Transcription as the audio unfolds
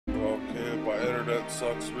internet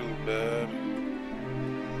sucks really bad.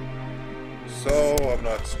 So, I'm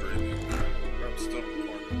not streaming. I'm still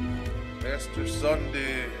recording. Master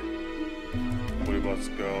Sunday. We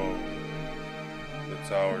must go. The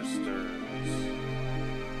tower stirs.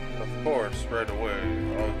 Of course, right away.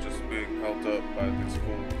 All just being held up by these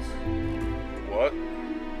fools. What?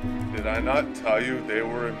 Did I not tell you they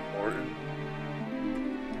were important?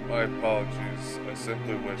 My apologies. I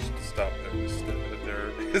simply wish to stop their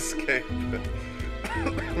escape.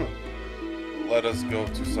 Let us go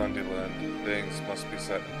to Sundyland. Things must be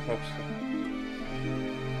set in motion.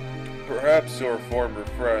 Perhaps your former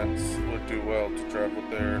friends would do well to travel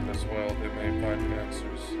there as well. They may find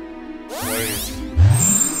answers. Wait.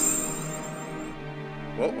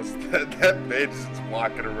 What was that? That mage is just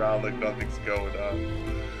walking around like nothing's going on.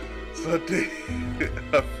 Sunday.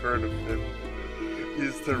 I've heard of him.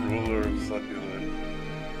 He's the ruler of Sundyland.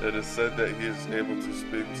 It is said that he is able to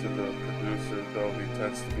speak to the producer, though he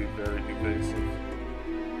tends to be very evasive.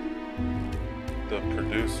 The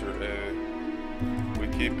producer, eh? We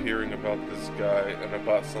keep hearing about this guy and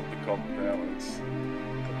about something called balance.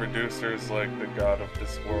 The producer is like the god of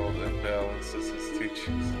this world, and balance is his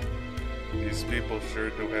teachings. These people sure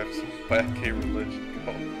do have some wacky religion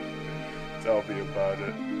going. Tell me about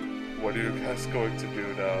it. What are you guys going to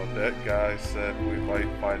do now? That guy said we might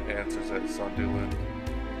find answers at Sundyland,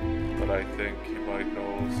 but I think he might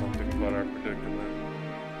know something about our predicament.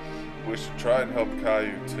 We should try and help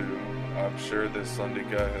Caillou too. I'm sure this Sunday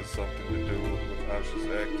guy has something to do with how she's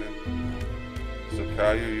acting. So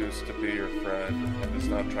Caillou used to be your friend and is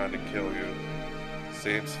not trying to kill you.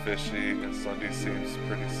 Seems fishy, and Sunday seems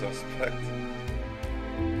pretty suspect.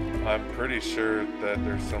 I'm pretty sure that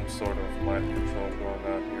there's some sort of mind control going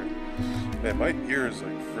on here. Man, my ear is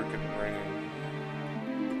like freaking ringing.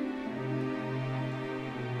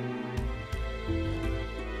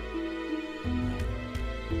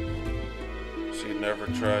 She never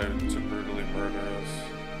tried to brutally murder us.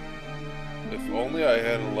 If only I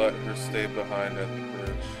hadn't let her stay behind at the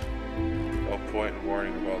bridge. No point in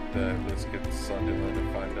worrying about that. Let's get to Sundyland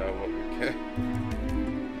and find out what we can.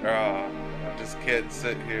 I just can't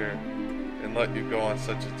sit here and let you go on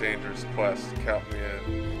such a dangerous quest. Count me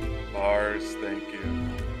in. Mars, thank you.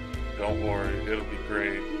 Don't worry, it'll be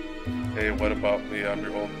great. Hey, what about me? I'm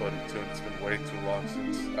your old buddy too, and it's been way too long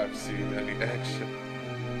since I've seen any action.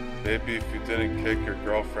 Maybe if you didn't kick your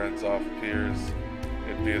girlfriends off piers,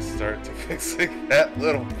 it'd be a start to fixing that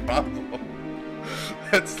little problem.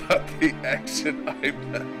 That's not the action I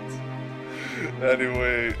meant.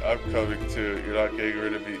 Anyway, I'm coming too. You're not getting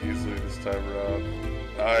rid of me easily this time around.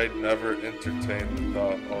 I'd never entertained the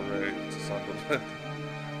thought already to Sunderland.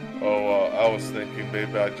 Oh, I was thinking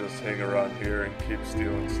maybe I'd just hang around here and keep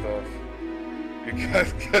stealing stuff. You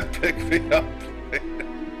guys can pick me up later.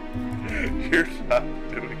 You're not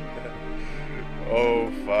doing that.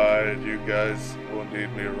 Oh, fine. You guys will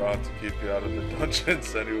need me around to keep you out of the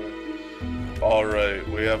dungeons anyway. Alright,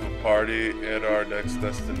 we have a party at our next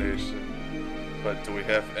destination. But do we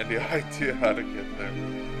have any idea how to get there?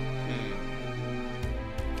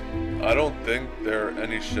 I don't think there are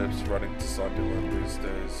any ships running to Sundyland these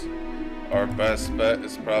days. Our best bet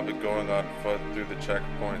is probably going on foot through the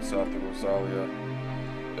checkpoint south of Rosalia.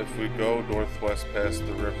 If we go northwest past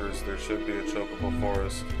the rivers, there should be a chocobo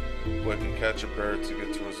forest. We can catch a bird to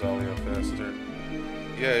get to Rosalia faster.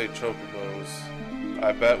 Yay, chocobos.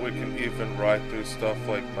 I bet we can even ride through stuff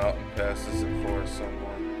like mountain passes and forests somewhere.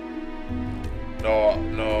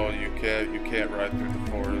 No, you can't ride through the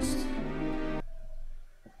forest.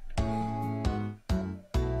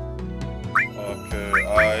 Okay, I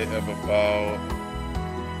am about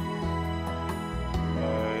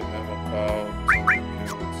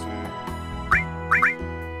let's see.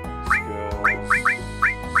 Skills,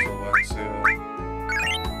 Silencia.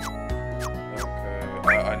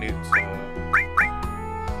 Okay, I need to.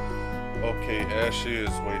 Okay, Ashy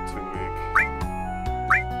is way too weak.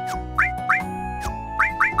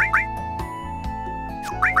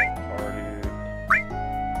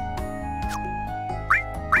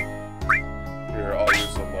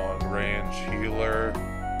 Healer,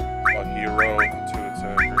 a hero, and 2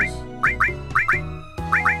 attackers.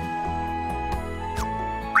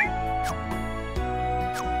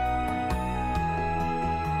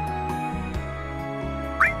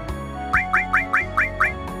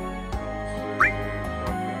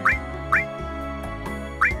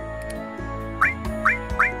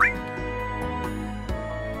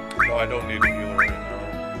 No, I don't need a healer right now.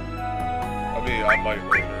 I mean, I might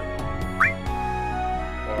later.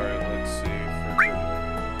 Alright, let's see.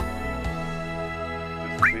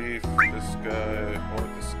 This guy, or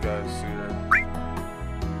this guy's here.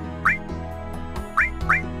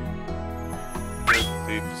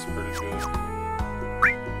 Thief is pretty good.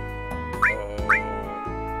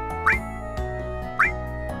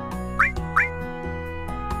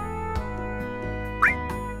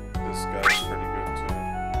 This guy's pretty good too.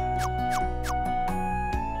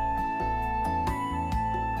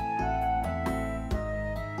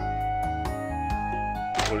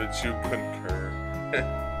 Wouldn't you concur?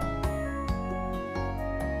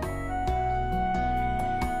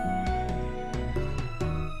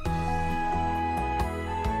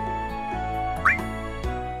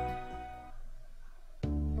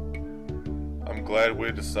 I'm glad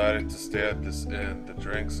we decided to stay at this inn. The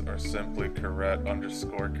drinks are simply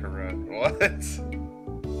Corette_Corette. What?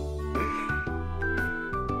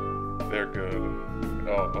 They're good.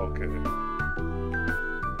 Oh, okay.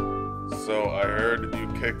 So I heard you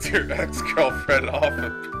kicked your ex-girlfriend off a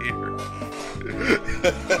pier.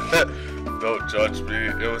 Don't judge me.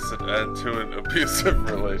 It was an end to an abusive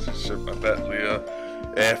relationship. I met Leah.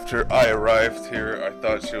 After I arrived here, I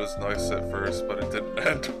thought she was nice at first, but it didn't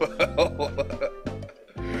end well.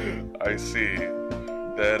 I see.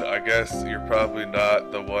 Then I guess you're probably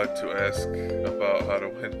not the one to ask about how to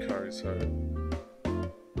win Kari's heart.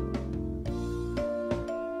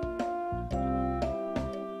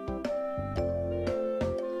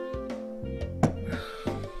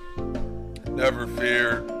 Never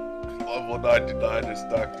fear. Level 99 is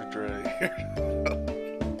Dr. Dre.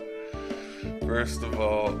 First of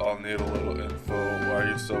all, I'll need a little info. Why are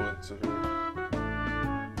you so into her?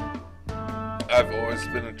 I've always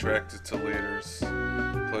been attracted to leaders.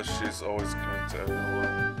 Plus, she's always kind to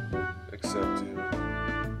everyone. Except you.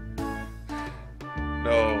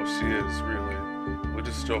 No, she is, really. We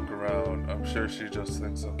just joke around. I'm sure she just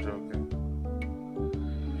thinks I'm joking.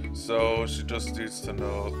 So, she just needs to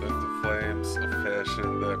know that the flames of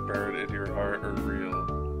passion that burn in your heart are real.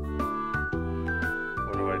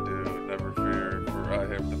 What do I do? Never fear, for I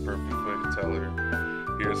have the perfect way to tell her.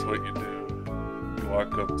 Here's what you do. You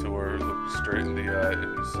walk up to her, look her straight in the eye,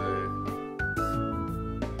 and you say...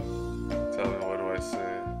 Tell me, what do I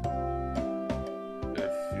say?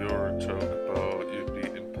 If you're a chocobo, you'd be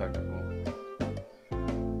impeccable.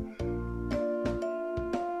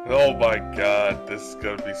 Oh my god, this is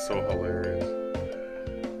gonna be so hilarious.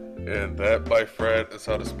 And that, my friend, is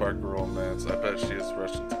how to spark a romance. I bet she is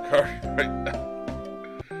rushing to Kari right now.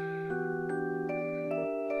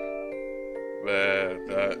 Man,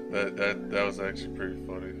 that was actually pretty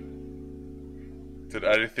funny. Did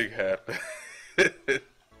anything happen?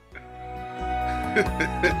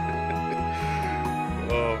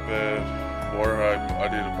 Oh man, Morheim, I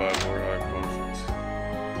need to buy Morheim potions.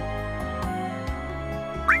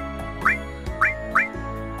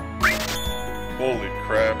 Holy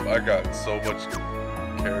crap, I got so much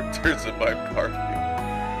characters in my party.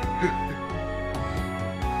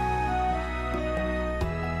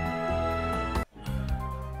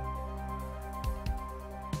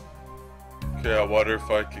 Okay, I wonder if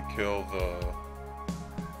I could kill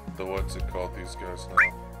the what's it called, these guys now.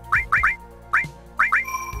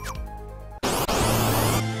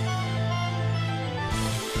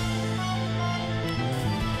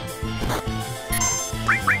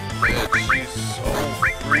 Man, she's so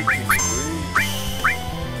freaking weak. Okay,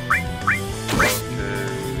 nice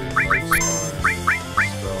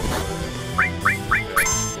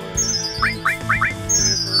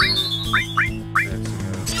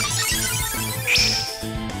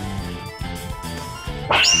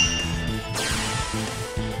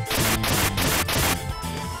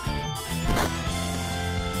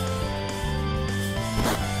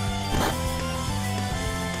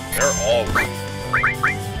They're all weak.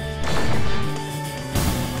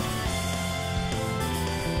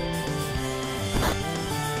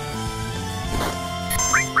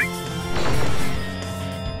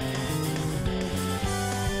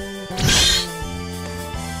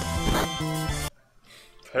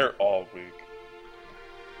 They're all weak.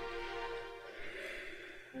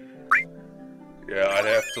 Yeah, I'd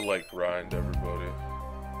have to like grind everybody.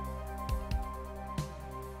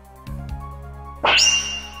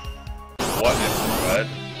 What is red?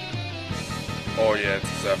 Oh yeah, it's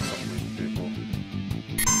because I have some weak people.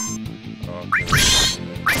 Okay.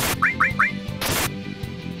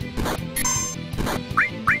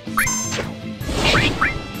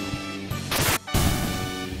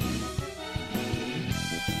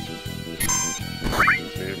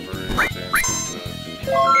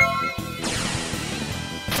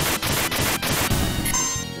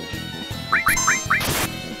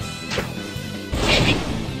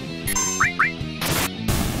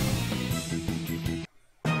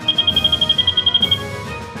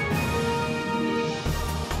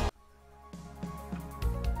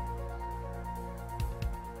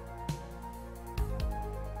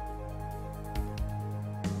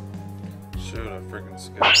 freaking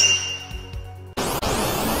schedule.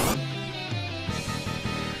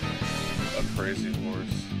 A crazy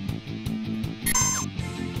horse.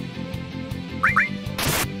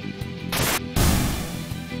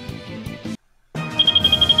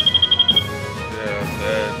 Yeah,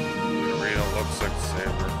 that arena looks like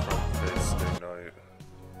Saber from Fate Stay Night.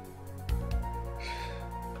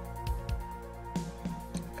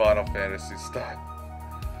 Final Fantasy style.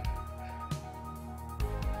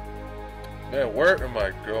 Man, where am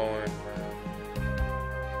I going, man?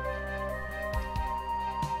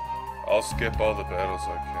 I'll skip all the battles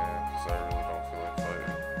I can, because I really don't feel like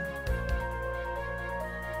fighting.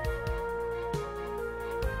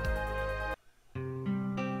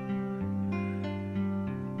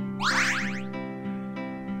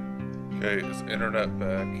 Okay, is internet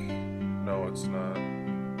back? No, it's not.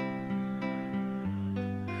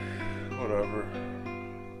 Whatever.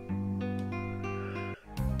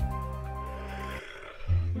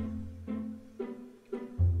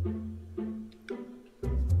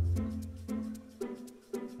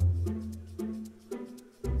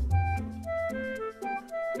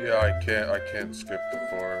 Yeah, I can't skip the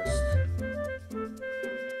forest.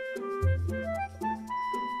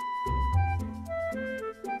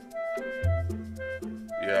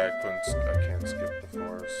 Yeah, I can't skip the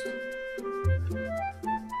forest.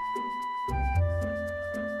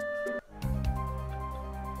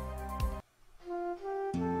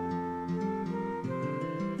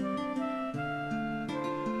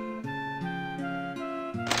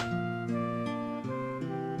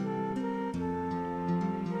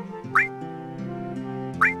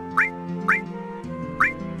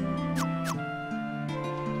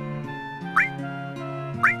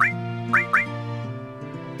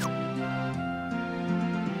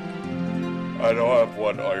 I don't have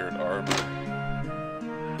one iron armor.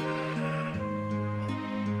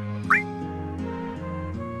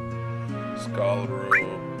 Skull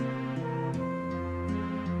robe.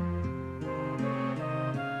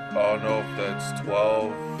 I don't know if that's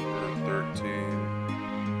 12 or 13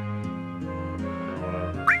 or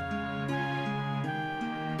whatever.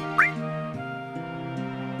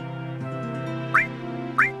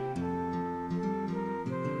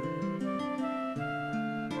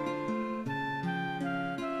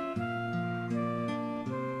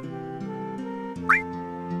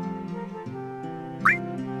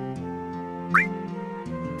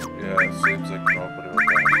 Yeah, it seems like nobody would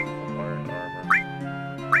have iron armor.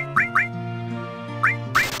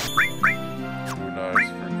 Who knows,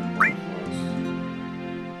 freaking worthless.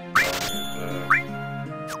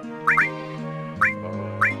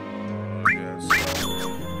 Yeah, so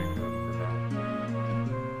would be good for now.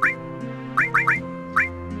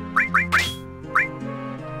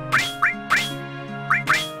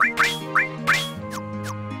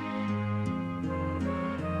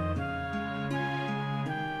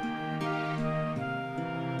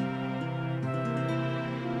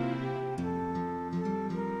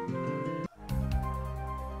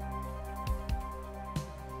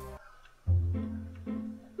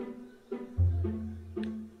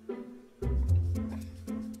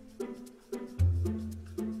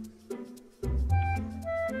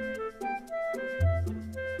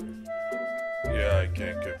 Yeah, I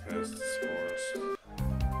can't get past this forest.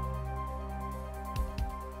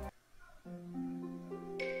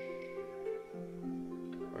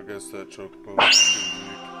 I guess that chocobo is too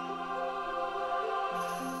weak.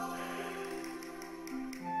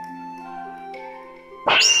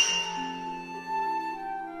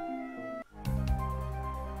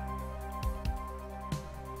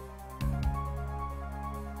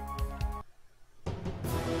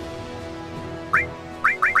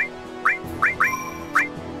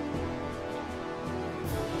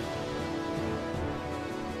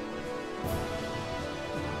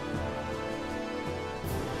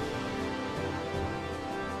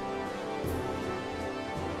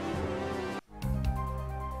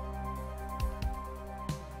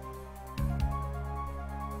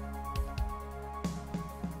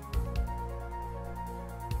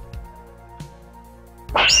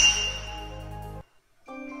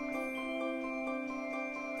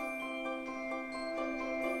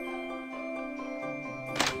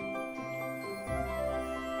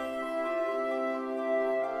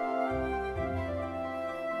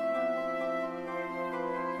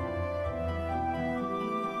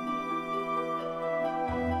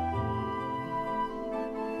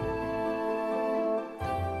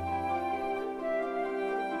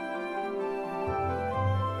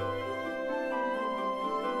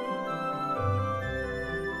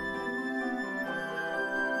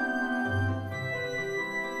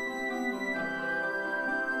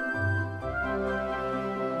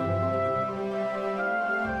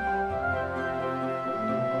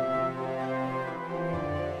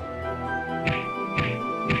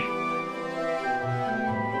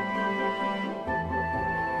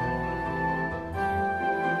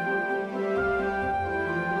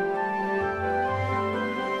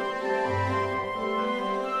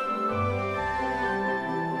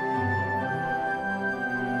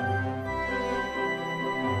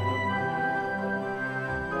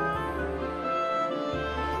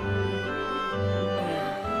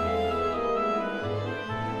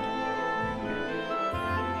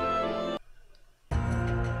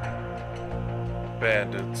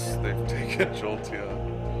 Bandits, they've taken Jolteon.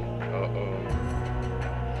 Uh-oh.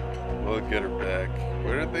 We'll get her back.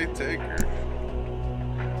 Where did they take her?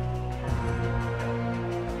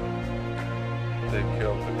 They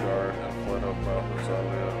killed the guard and fled up Mount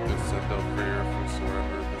Rosalia. They said they'll free her if we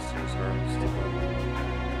surrender this year's harvest to them.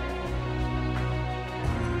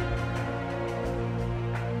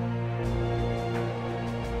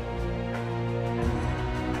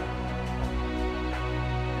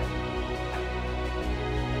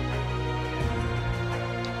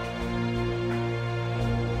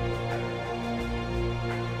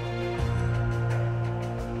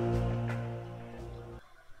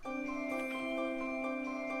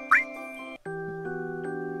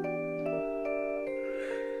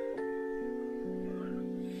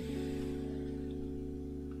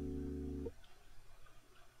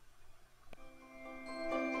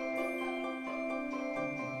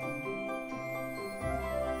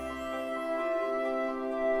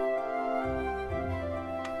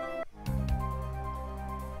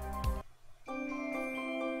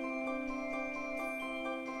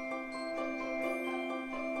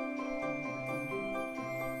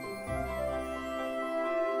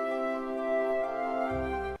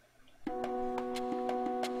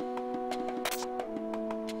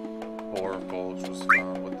 Bulge was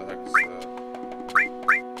found. What the heck is that?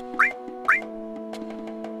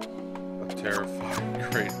 A terrifying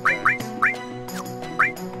Great Max.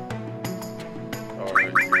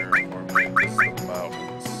 Alright, here, we're making this the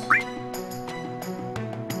mountains.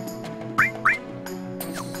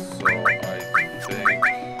 So I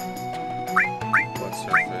think what's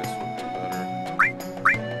her face would be better.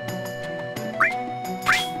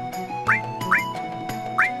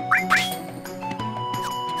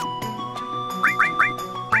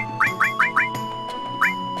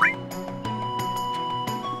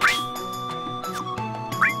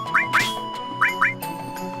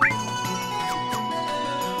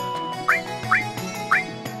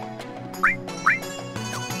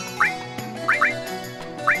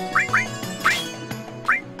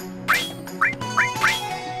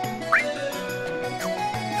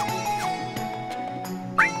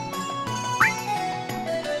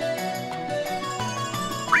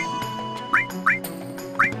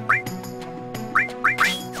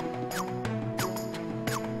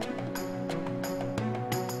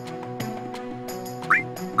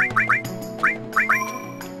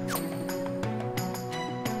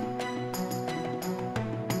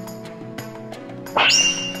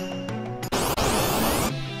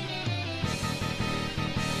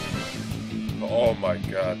 Oh my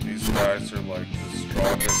god, these guys are like the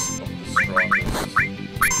strongest of the strongest.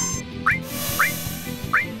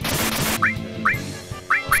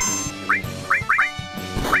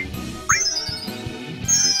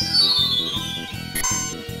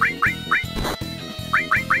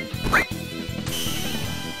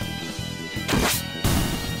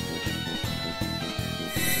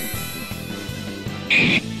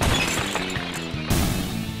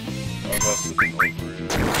 I must have been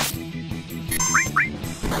overreacting.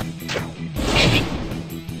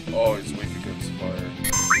 Oh, he's weak against fire.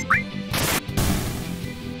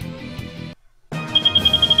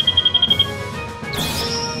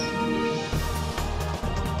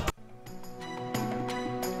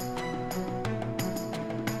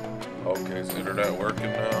 Okay, is the internet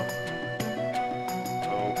working now?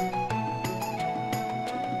 Oh.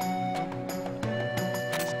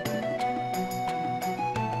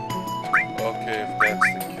 Okay, if that's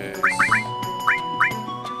the case.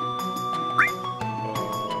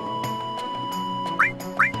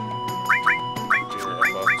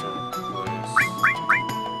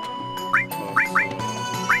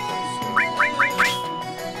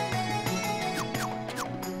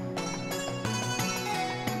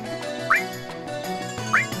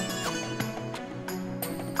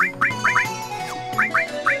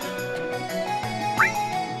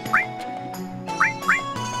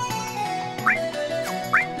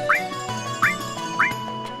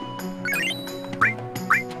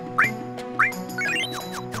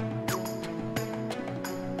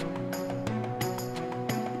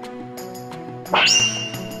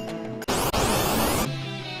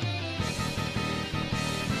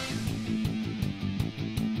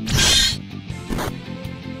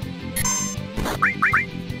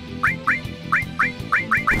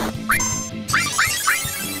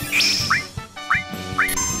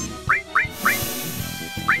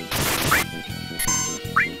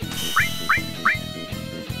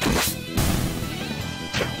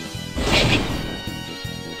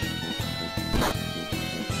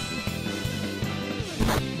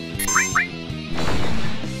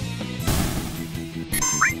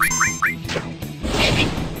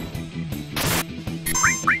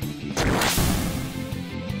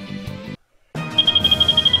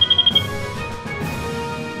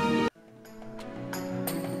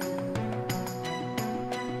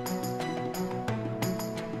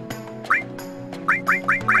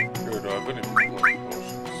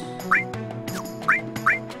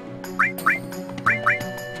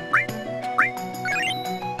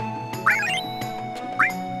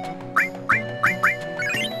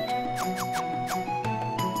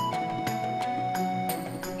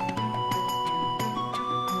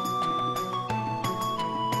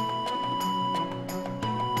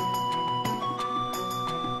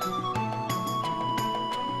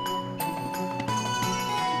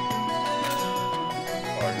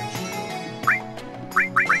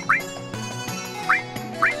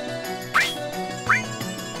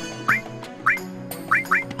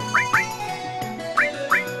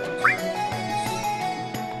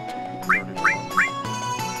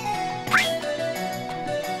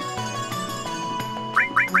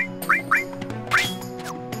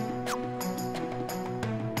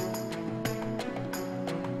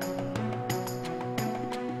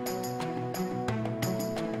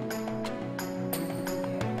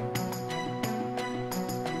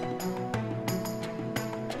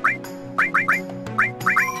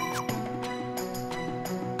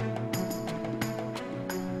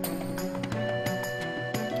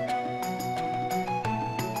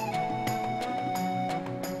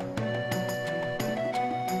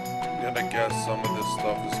 guess some of this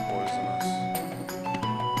stuff is poisonous.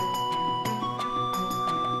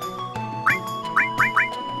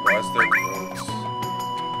 Why is there goats?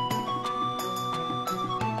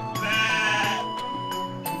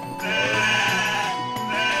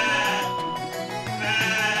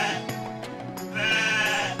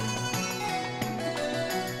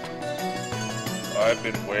 I've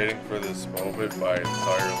been waiting for this moment my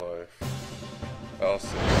entire life. I'll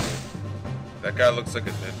say. That guy looks like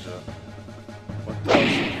a ninja. 1,000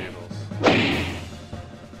 needles.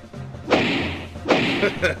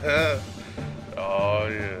 Oh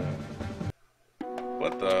yeah.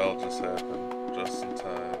 What the hell just happened? Just in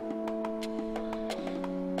time.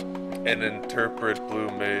 An interpret blue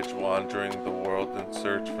mage wandering the world in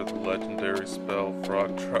search for the legendary spell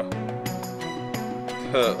Frog Drop.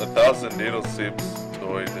 1,000 needles seems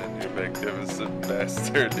annoyed and you magnificent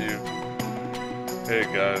bastard, you. Hey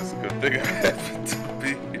guys, good thing I happened to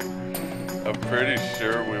be here. I'm pretty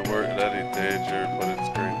sure we weren't in any danger, but it's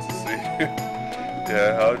great to see you. Yeah,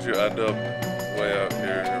 how'd you end up way out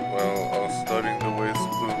here? Well, I was studying the ways of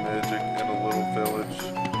blue magic in a little village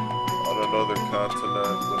on another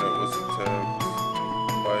continent when it was attacked.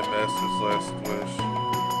 My master's last wish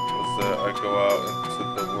was that I go out into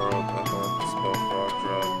the world and learn the spell Frog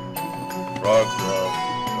Drop. Frog Drop?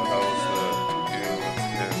 Well, how was that?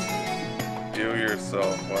 You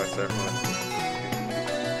yourself, why is everyone?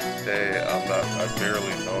 Hey, I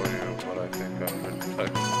barely know you, but I think I'm pretty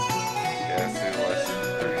like gassy lesson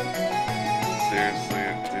 3. Seriously,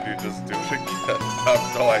 did you just do it again? I have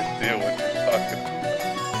no idea what you're talking about.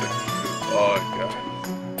 Oh,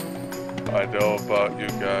 guys. I know about you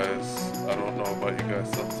guys. I don't know about you guys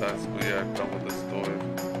sometimes, but yeah, come with this story.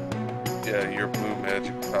 Yeah, your blue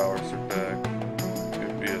magic powers are back.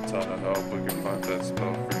 It'd be a ton of help. We can find that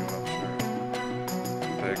spell for you, I'm sure.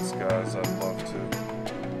 Thanks, guys. I'd love to.